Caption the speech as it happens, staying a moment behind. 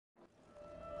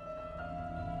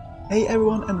Hey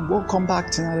everyone, and welcome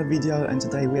back to another video, and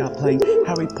today we are playing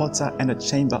Harry Potter and the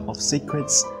Chamber of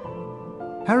Secrets.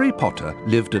 Harry Potter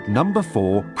lived at number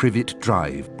 4 Privet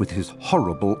Drive with his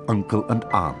horrible uncle and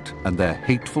aunt and their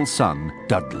hateful son,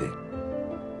 Dudley.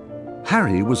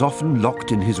 Harry was often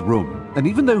locked in his room, and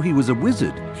even though he was a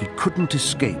wizard, he couldn't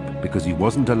escape because he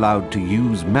wasn't allowed to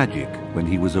use magic when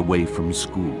he was away from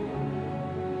school.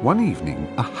 One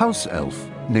evening, a house elf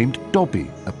named Dobby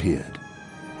appeared.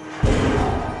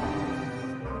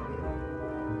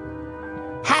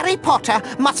 Harry Potter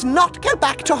must not go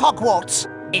back to Hogwarts.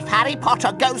 If Harry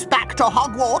Potter goes back to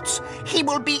Hogwarts, he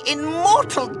will be in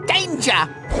mortal danger.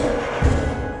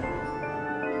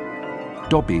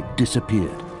 Dobby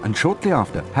disappeared, and shortly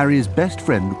after, Harry's best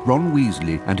friend Ron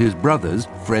Weasley and his brothers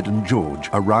Fred and George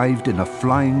arrived in a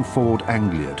flying Ford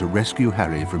Anglia to rescue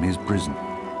Harry from his prison.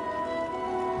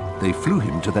 They flew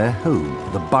him to their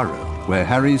home, the Burrow, where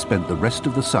Harry spent the rest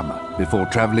of the summer before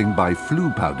travelling by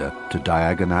Floo powder to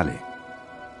Diagon Alley.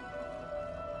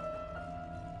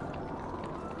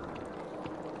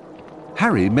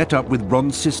 Harry met up with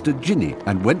Ron's sister Ginny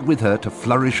and went with her to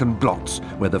Flourish and Blots,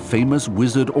 where the famous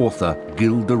wizard author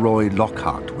Gilderoy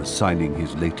Lockhart was signing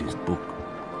his latest book.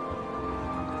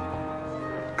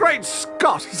 Great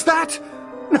Scott, is that?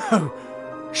 No,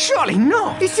 surely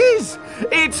not. It is.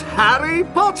 It's Harry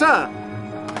Potter.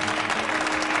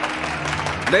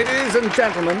 Ladies and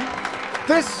gentlemen,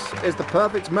 this is the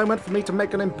perfect moment for me to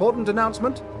make an important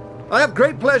announcement. I have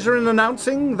great pleasure in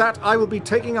announcing that I will be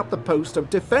taking up the post of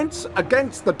Defense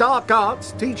Against the Dark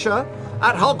Arts teacher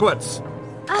at Hogwarts.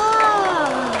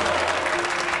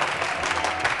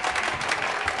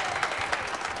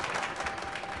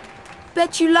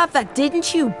 Bet you loved that,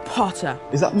 didn't you, Potter?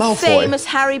 Is that Malfoy? Famous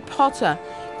Harry Potter.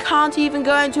 Can't even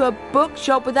go into a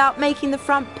bookshop without making the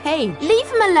front page. Leave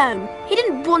him alone. He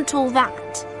didn't want all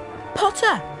that.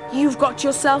 Potter, you've got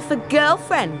yourself a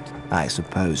girlfriend. I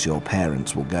suppose your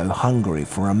parents will go hungry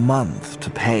for a month to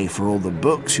pay for all the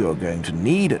books you're going to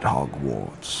need at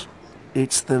Hogwarts.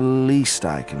 It's the least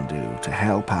I can do to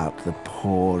help out the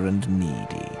poor and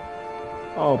needy.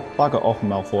 Oh, bugger off,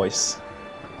 Malfoy.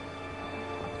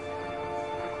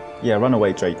 Yeah, run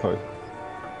away, Draco.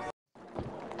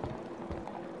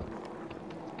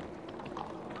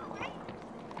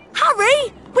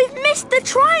 Harry, we've missed the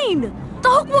train. The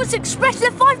Hogwarts Express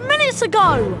left 5 minutes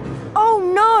ago.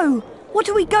 Oh no! What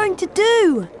are we going to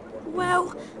do?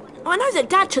 Well, I know that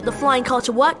Dad took the flying car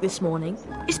to work this morning.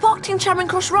 It's parked in Charing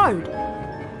Cross Road.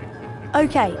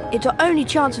 Okay, it's our only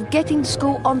chance of getting to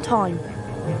school on time.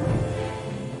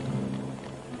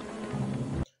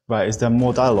 Right, is there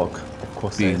more dialogue? Of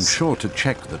course there Being is. sure to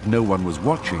check that no one was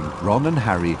watching, Ron and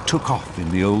Harry took off in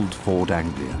the old Ford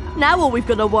Anglia. Now all we've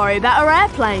got to worry about are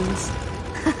airplanes.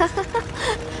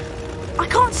 I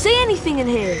can't see anything in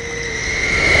here.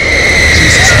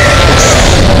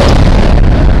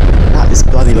 That is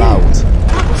bloody loud.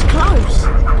 That was close.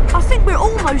 I think we're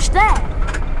almost there.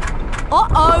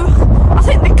 Uh-oh! I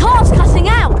think the car's cutting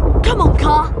out. Come on,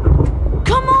 car.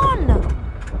 Come on!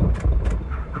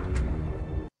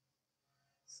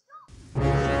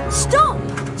 Stop!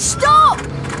 Stop!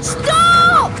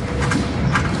 Stop!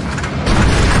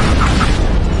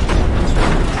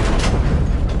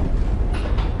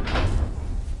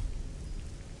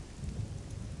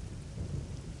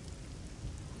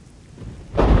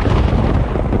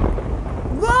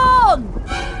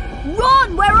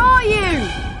 Ron, where are you?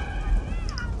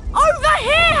 Over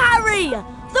here, Harry!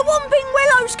 The Whomping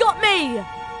Willow's got me!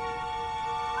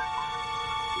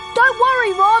 Don't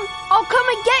worry, Ron. I'll come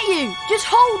and get you. Just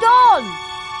hold on.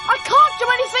 I can't do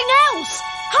anything else.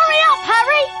 Hurry up,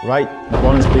 Harry! Right,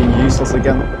 Ron is being useless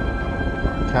again.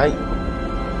 Okay.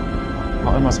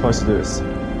 How am I supposed to do this?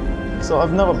 So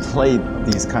I've never played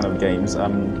these kind of games.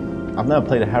 I've never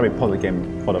played a Harry Potter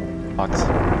game for the fact.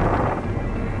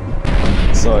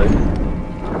 So, do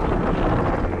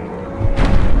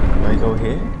I go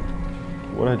here?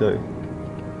 What do I do?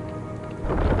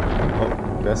 Oh,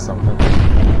 there's something.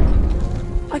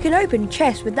 I can open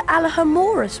chests with the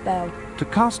Alahamora spell. To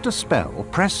cast a spell,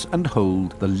 press and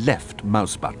hold the left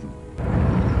mouse button.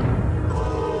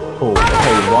 Cool.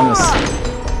 Okay, Ron is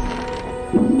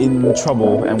in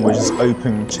trouble and we're just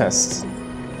opening chests.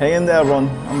 Hang in there, Ron.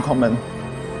 I'm coming.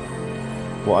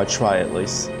 Well, I try at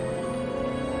least.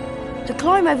 To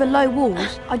climb over low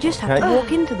walls, I just have to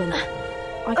walk into them.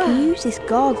 I can use this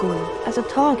gargoyle as a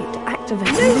target to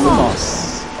activate the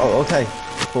Lumos. Oh, okay.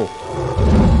 Cool.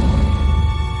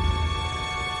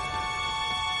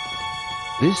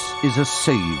 This is a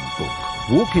save book.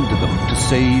 Walk into them to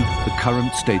save the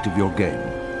current state of your game.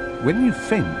 When you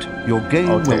faint, your game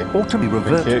will automatically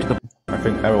revert to the... I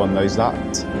think everyone knows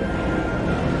that.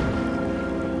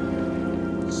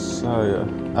 So,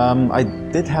 I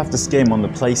did have this game on the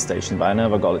PlayStation, but I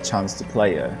never got a chance to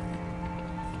play it.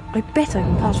 I bet I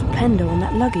can pass Flipendo on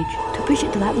that luggage to push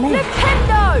it to that ledge.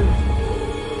 Flipendo!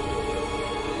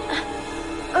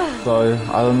 So,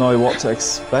 I don't know what to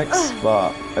expect,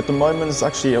 but at the moment it's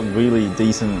actually a really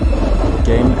decent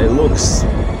game. It looks,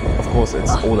 of course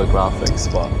it's all the graphics,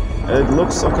 but it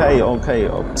looks okay.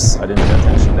 Oops, I didn't pay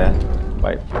attention there.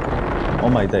 Wait, oh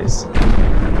my days.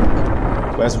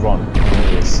 Where's Ron? There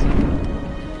he is.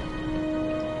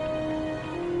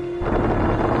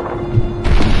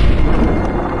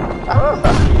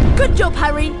 Good job,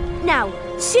 Harry. Now,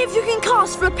 see if you can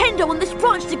cast Flipendo on this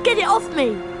branch to get it off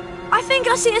me. I think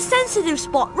I see a sensitive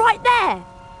spot right there.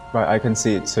 Right, I can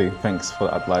see it too. Thanks for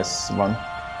the advice, Ron.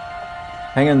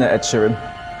 Hang in there, Ed Sheeran.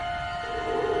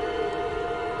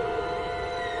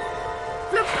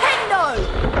 Flipendo!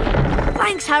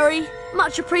 Thanks, Harry.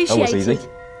 Much appreciated. That was easy.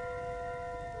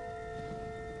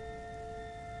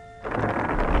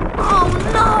 Oh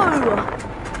no!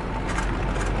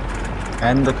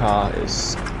 And the car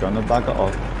is gonna bugger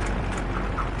off.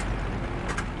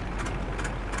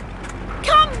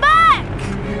 Come back!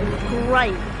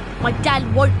 Great. My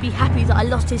dad won't be happy that I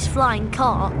lost his flying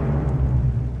car.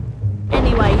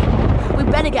 Anyway, we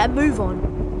better get a move on.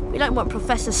 We don't want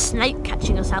Professor Snape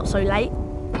catching us out so late.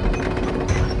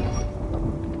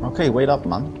 Okay, wait up,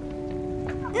 man.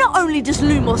 Not only does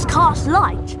Lumos cast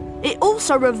light, it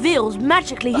also reveals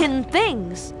magically hidden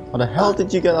things. How the hell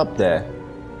did you get up there?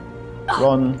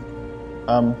 Ron,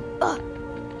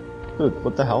 dude,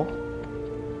 what the hell?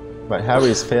 Right, Harry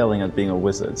is failing at being a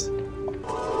wizard.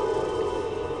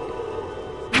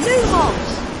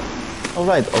 Lumos!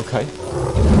 Alright, okay.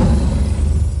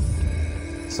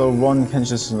 So Ron can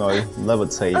just, you know,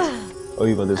 levitate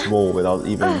over this wall without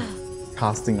even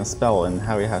casting a spell, and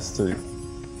Harry has to...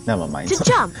 Never mind. To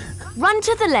jump, run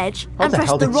to the ledge and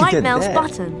press the right mouse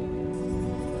button.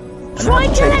 Try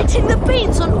collecting the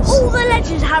beans on all the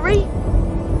ledges, Harry!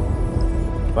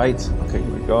 Right, okay,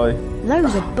 here we go.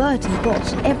 Those are Bertie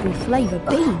Bott's every flavour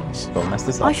beans. Don't mess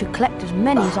this I up. should collect as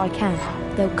many as I can.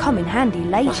 They'll come in handy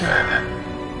later.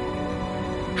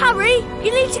 Harry,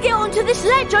 you need to get onto this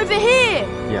ledge over here!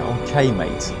 Yeah, okay,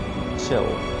 mate. Chill.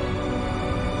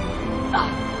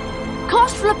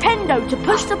 Cast Flipendo to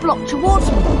push the block towards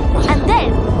me, and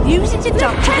then use it to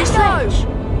jump to this ledge.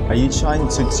 Are you trying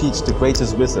to teach the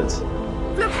greatest wizard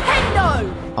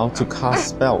Flipendo! how to cast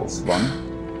spells, Ron?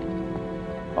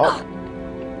 Oh,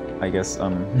 I guess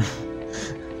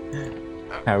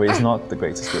Harry is not the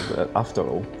greatest wizard after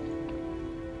all.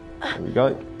 Here we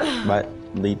go. Right,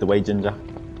 lead the way, Ginger.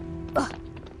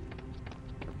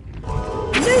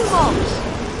 Lumos!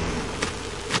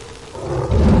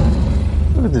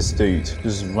 Look at this dude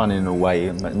just running away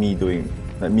and let me do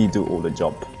all the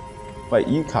job. Wait,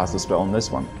 you cast a spell on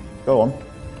this one. Go on.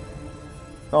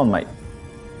 Go on, mate.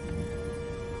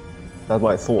 That's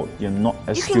what I thought. You're not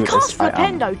as You can good cast as I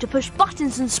am. Flipendo to push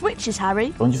buttons and switches,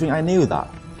 Harry. Don't you think I knew that?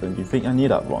 Don't you think I knew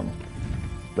that, Ron?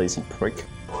 Lazy prick.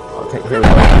 Okay, here we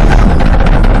go.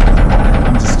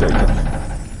 I'm just joking.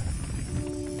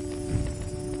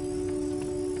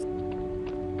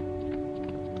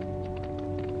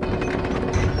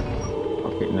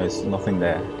 Okay, no, there's nothing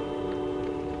there.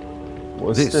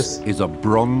 What's This is a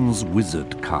bronze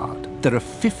wizard card. There are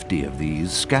 50 of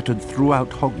these scattered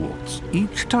throughout Hogwarts.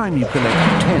 Each time you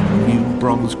collect 10 new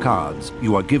bronze cards,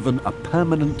 you are given a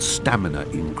permanent stamina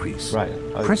increase. Right,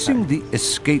 okay. Pressing the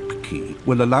escape key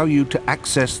will allow you to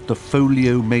access the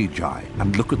Folio Magi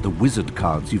and look at the wizard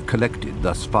cards you've collected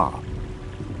thus far.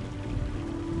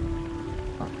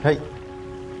 Okay.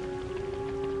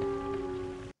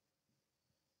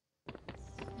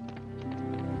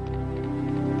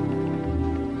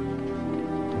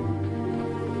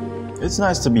 It's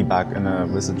nice to be back in a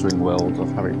wizarding world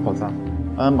of Harry Potter.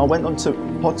 I went on to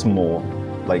Pottermore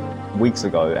like weeks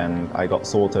ago and I got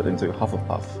sorted into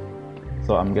Hufflepuff.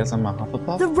 So I guess I'm a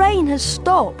Hufflepuff? The rain has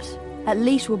stopped. At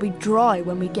least we'll be dry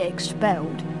when we get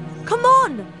expelled. Come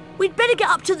on! We'd better get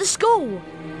up to the school.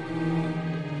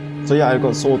 So yeah, I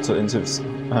got sorted into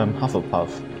Hufflepuff.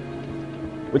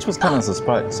 Which was kind of a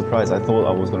surprise. I thought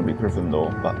I was going to be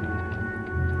Gryffindor, but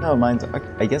never mind.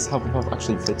 I guess Hufflepuff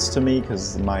actually fits to me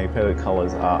because my favorite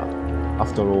colors are,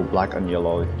 after all, black and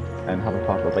yellow, and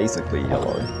Hufflepuff are basically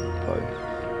yellow. So.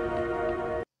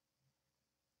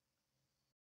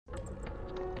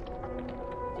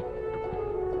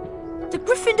 The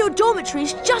Gryffindor dormitory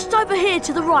is just over here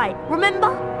to the right,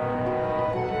 remember?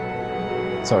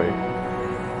 Sorry.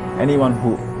 Anyone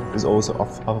who is also of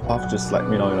Hufflepuff, just let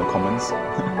me know in the comments.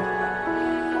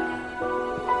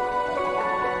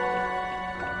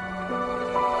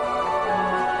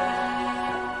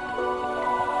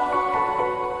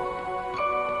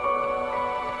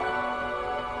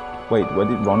 Wait, where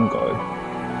did Ron go?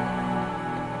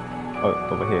 Oh,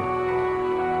 over here.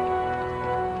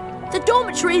 The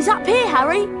dormitory is up here,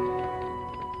 Harry.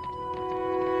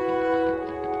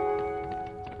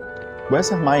 Where's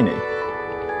Hermione?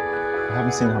 I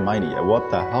haven't seen Hermione yet. What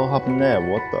the hell happened there?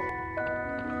 What the?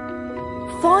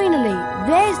 Finally,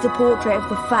 there's the portrait of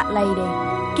the fat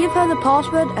lady. Give her the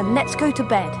password and let's go to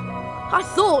bed. I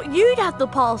thought you'd have the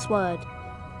password.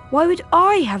 Why would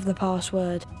I have the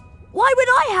password? Why would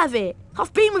I have it?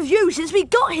 I've been with you since we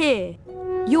got here.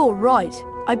 You're right.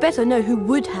 I better know who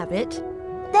would have it.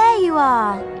 There you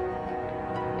are.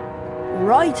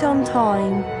 Right on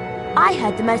time. I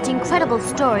heard the most incredible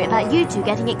story about you two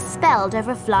getting expelled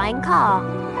over a flying car.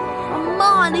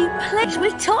 Hermione, please,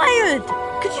 we're tired.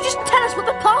 Could you just tell us what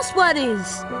the password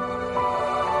is?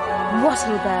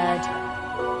 Wattlebird.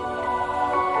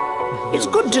 It's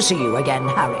good to see you again,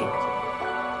 Harry.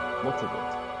 What's it?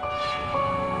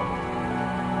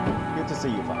 Good to see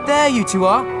you, Father. There you two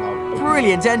are. Oh,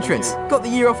 Brilliant entrance. Got the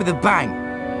year off with a bang.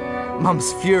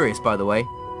 Mum's furious, by the way.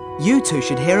 You two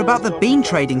should hear about the bean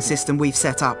trading system we've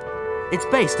set up. It's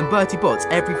based on Bertie Bott's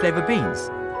every flavour beans.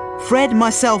 Fred,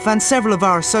 myself and several of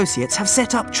our associates have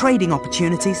set up trading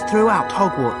opportunities throughout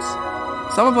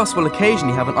Hogwarts. Some of us will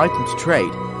occasionally have an item to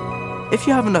trade. If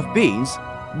you have enough beans,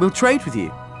 we'll trade with you.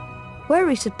 Where are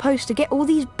we supposed to get all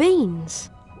these beans?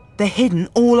 They're hidden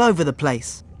all over the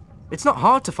place. It's not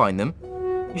hard to find them.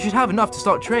 You should have enough to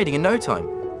start trading in no time.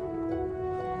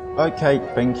 Okay,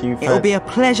 thank you. It'll be a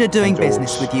pleasure doing George.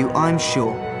 business with you, I'm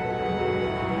sure.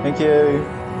 Thank you.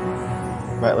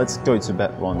 Right, let's go to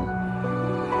bed, Ron.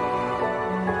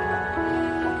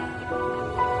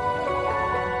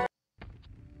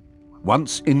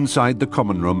 Once inside the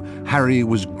common room, Harry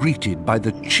was greeted by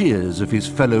the cheers of his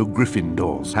fellow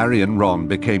Gryffindors. Harry and Ron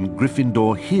became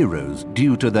Gryffindor heroes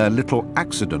due to their little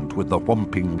accident with the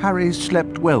Whomping. Harry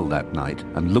slept well that night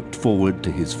and looked forward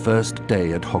to his first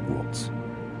day at Hogwarts.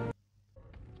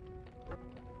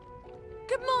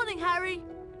 Good morning, Harry.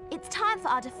 It's time for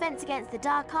our Defence Against the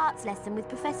Dark Arts lesson with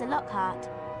Professor Lockhart.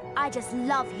 I just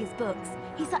love his books.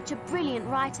 He's such a brilliant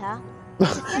writer.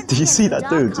 Do you see that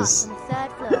dude just... On the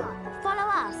 3rd floor. Follow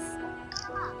us.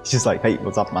 She's like, hey,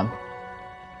 what's up, man?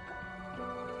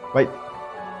 Wait,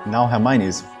 now Hermione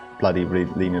is bloody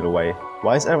leaning away.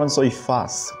 Why is everyone so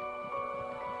fast?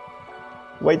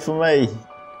 Wait for me.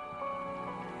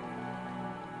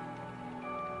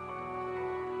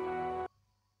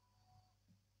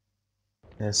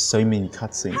 There's so many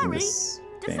cutscenes in this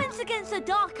game. Defence Against the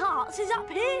Dark Arts is up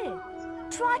here.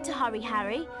 Try to hurry,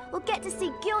 Harry. We'll get to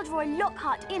see Gilderoy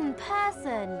Lockhart in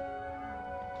person.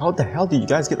 How the hell did you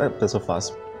guys get up there so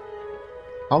fast?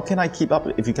 How can I keep up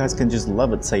if you guys can just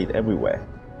levitate everywhere?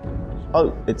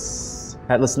 Oh, it's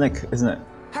Headless Nick, isn't it?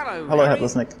 Hello, Hello, Harry.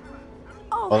 Headless Nick.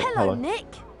 Oh, hello, Nick.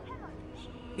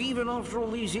 Even after all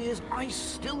these years, I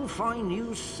still find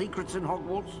new secrets in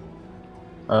Hogwarts.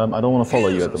 I don't want to follow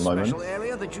you at the Here's a moment. special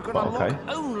area that you can But unlock okay.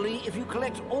 only if you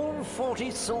collect all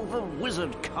 40 silver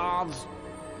wizard cards.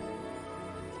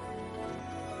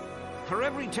 For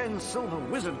every 10 silver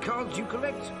wizard cards you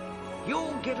collect,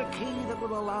 you'll get a key that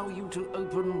will allow you to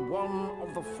open one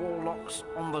of the 4 locks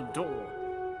on the door.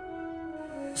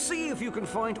 See if you can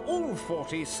find all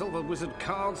 40 silver wizard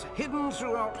cards hidden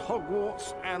throughout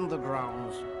Hogwarts and the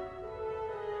grounds.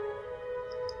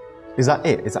 Is that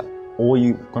it? Is that all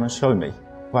you're gonna show me?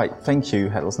 Right, thank you,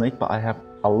 Headless Nick, but I have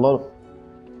a lot of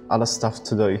other stuff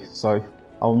to do, so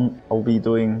I'll be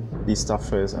doing these stuff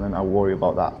first and then I'll worry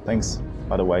about that. Thanks,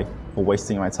 by the way, for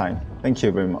wasting my time. Thank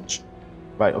you very much.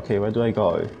 Right, okay, where do I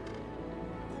go?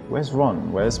 Where's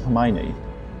Ron? Where's Hermione?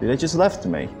 Did they just left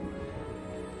me?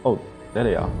 Oh, there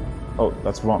they are. Oh,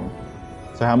 that's Ron.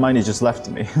 So Hermione just left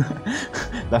me.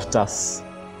 Left us.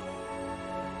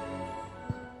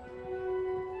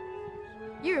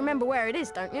 You remember where it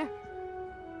is, don't you?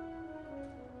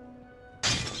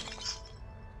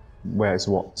 Where's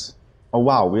what? Oh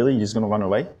wow, really? You're just gonna run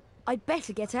away? I'd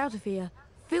better get out of here.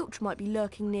 Filch might be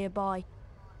lurking nearby.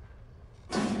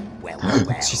 Well,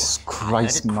 Jesus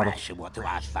Christ, mother... What do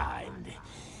I find?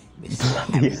 He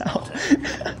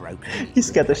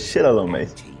scared the shit out of me.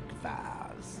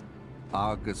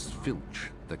 Argus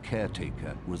Filch, the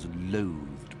caretaker, was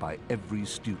loathed by every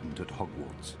student at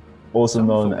Hogwarts. Also Some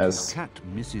known thought his as cat,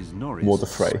 Mrs. Norris, Walter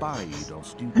Frey. spied on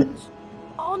students.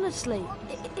 Honestly,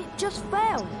 it just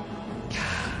fell.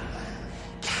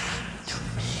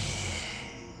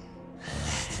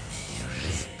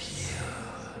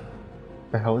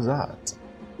 The hell is that?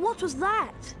 What was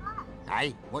that?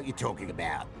 Hey, what are you talking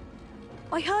about?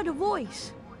 I heard a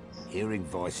voice. Hearing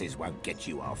voices won't get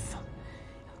you off.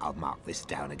 I'll mark this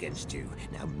down against you.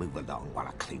 Now move along while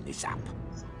I clean this up.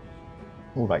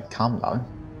 Alright, calm down.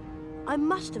 I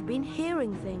must have been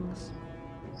hearing things.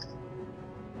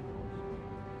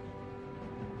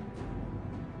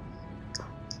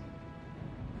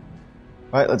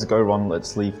 Right, let's go, Ron.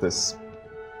 Let's leave this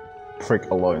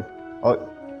prick alone. Oh,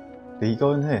 did he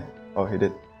go in here? Oh, he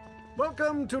did.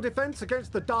 Welcome to Defense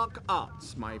Against the Dark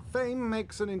Arts. My fame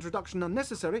makes an introduction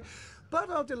unnecessary, but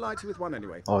I'll delight you with one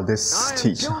anyway. Oh, this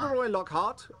teacher. I am Gilderoy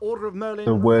Lockhart, Order of Merlin.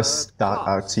 The worst dark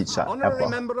art teacher honorary ever.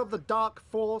 member of the Dark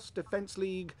Force Defense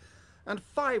League, and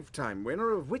 5-time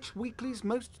winner of Witch Weekly's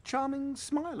Most Charming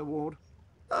Smile Award.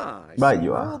 Ah, I Right, see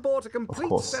you all are. bought a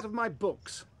complete set of my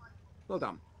books. Well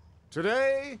done.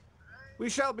 Today, we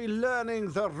shall be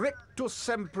learning the Rictus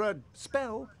Sempra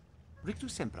spell.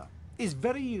 Rictus Sempra is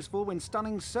very useful when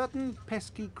stunning certain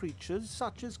pesky creatures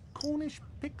such as Cornish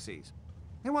pixies.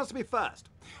 Who wants to be first?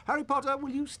 Harry Potter,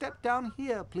 will you step down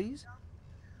here, please?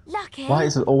 Lucky. Why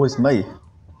is it always me?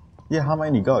 Yeah, how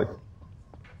many go?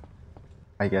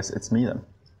 I guess it's me then.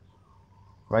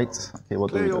 Right? Okay, what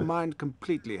do Clear we do? your mind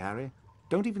completely, Harry.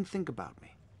 Don't even think about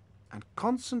me. And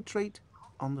concentrate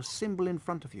on the symbol in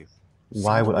front of you.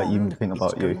 Why would I even think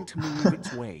about you? It's going to move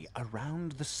its way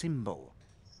around the symbol.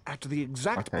 At the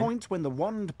exact point when the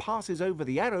wand passes over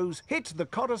the arrows, hit the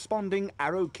corresponding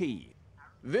arrow key.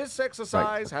 This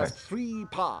exercise has 3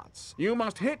 parts. You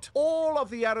must hit all of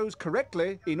the arrows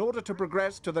correctly in order to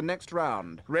progress to the next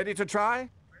round. Ready to try?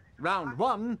 Round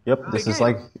 1. Yep, this is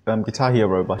like Guitar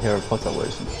Hero, but Harry Potter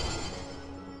version.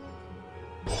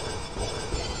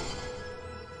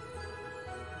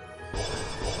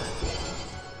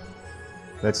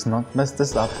 Let's not mess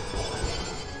this up.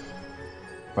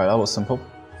 Right, that was simple.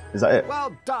 Is that it?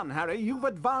 Well done, Harry. You've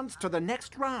advanced to the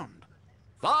next round.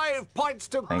 5 points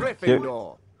to Thank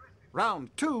Gryffindor. Round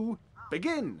 2,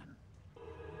 begin.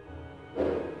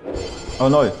 Oh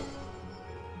no!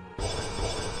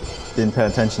 Didn't pay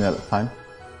attention at the time.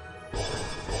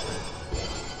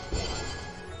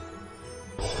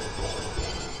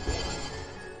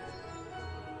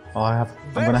 Oh, I'm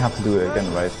gonna have to do it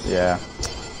again, right? Yeah.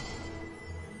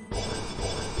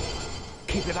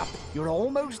 Keep it up. You're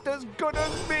almost as good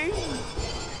as me.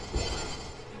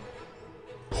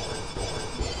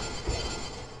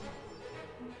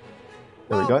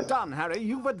 There we go. Well done, Harry.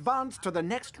 You've advanced to the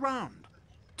next round.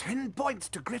 10 points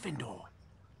to Gryffindor.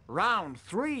 Round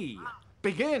 3,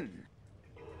 begin.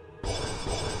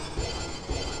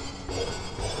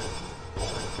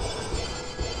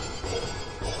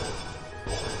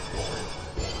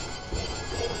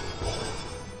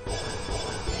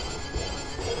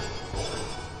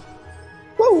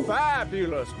 Woo!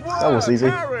 Fabulous work, That was easy.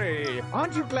 Harry!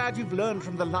 Aren't you glad you've learned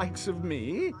from the likes of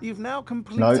me? You've now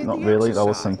completed No, the not really. That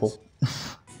was exercise. simple.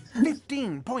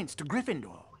 15 points to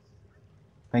Gryffindor.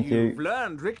 Thank you. You've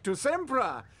learned Rictus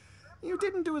Sempra. You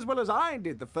didn't do as well as I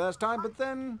did the first time, but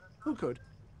then who could?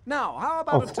 Now, how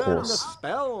about Of a turn in the course.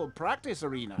 spell practice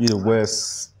arena? You're the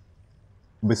worst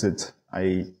wizard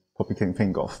I probably can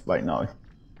think of right now.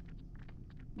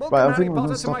 Welcome, Right, I Harry think we Potter,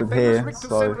 can to stop my it famous here. Rictus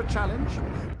So, Sempra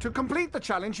challenge. To complete the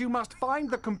challenge, you must find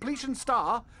the completion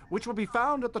star, which will be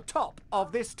found at the top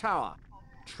of this tower.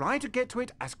 Try to get to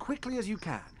it as quickly as you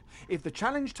can. If the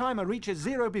challenge timer reaches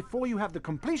 0 before you have the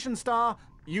completion star,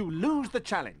 you lose the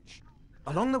challenge.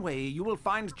 Along the way, you will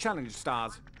find challenge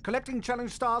stars. Collecting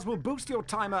challenge stars will boost your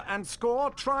timer and score.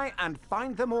 Try and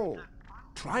find them all.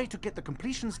 Try to get the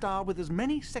completion star with as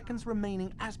many seconds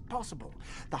remaining as possible.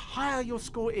 The higher your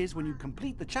score is when you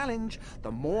complete the challenge,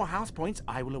 the more house points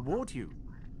I will award you.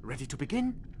 Ready to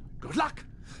begin? Good luck!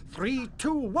 3,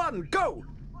 2, 1, go!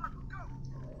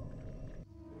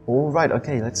 alright,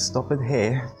 okay, let's stop it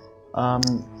here.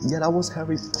 Yeah, that was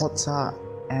Harry Potter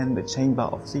and the Chamber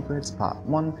of Secrets Part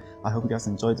 1. I hope you guys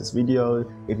enjoyed this video.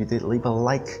 If you did, leave a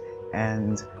like,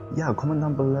 and yeah, comment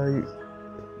down below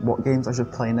what games I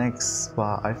should play next,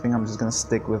 but I think I'm just gonna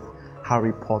stick with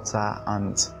Harry Potter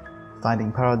and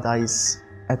Finding Paradise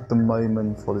at the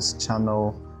moment for this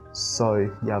channel.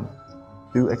 So yeah,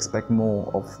 do expect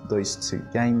more of those 2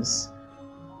 games.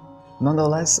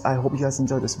 Nonetheless, I hope you guys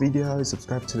enjoyed this video.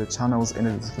 Subscribe to the channels in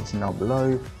the description down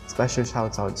below. Special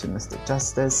shout out to Mr.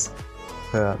 Justice.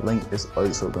 Her link is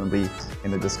also going to be in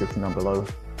the description down below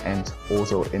and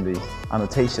also in the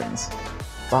annotations.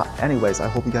 But anyways, I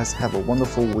hope you guys have a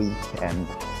wonderful week, and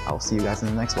I'll see you guys in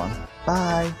the next one.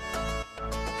 Bye!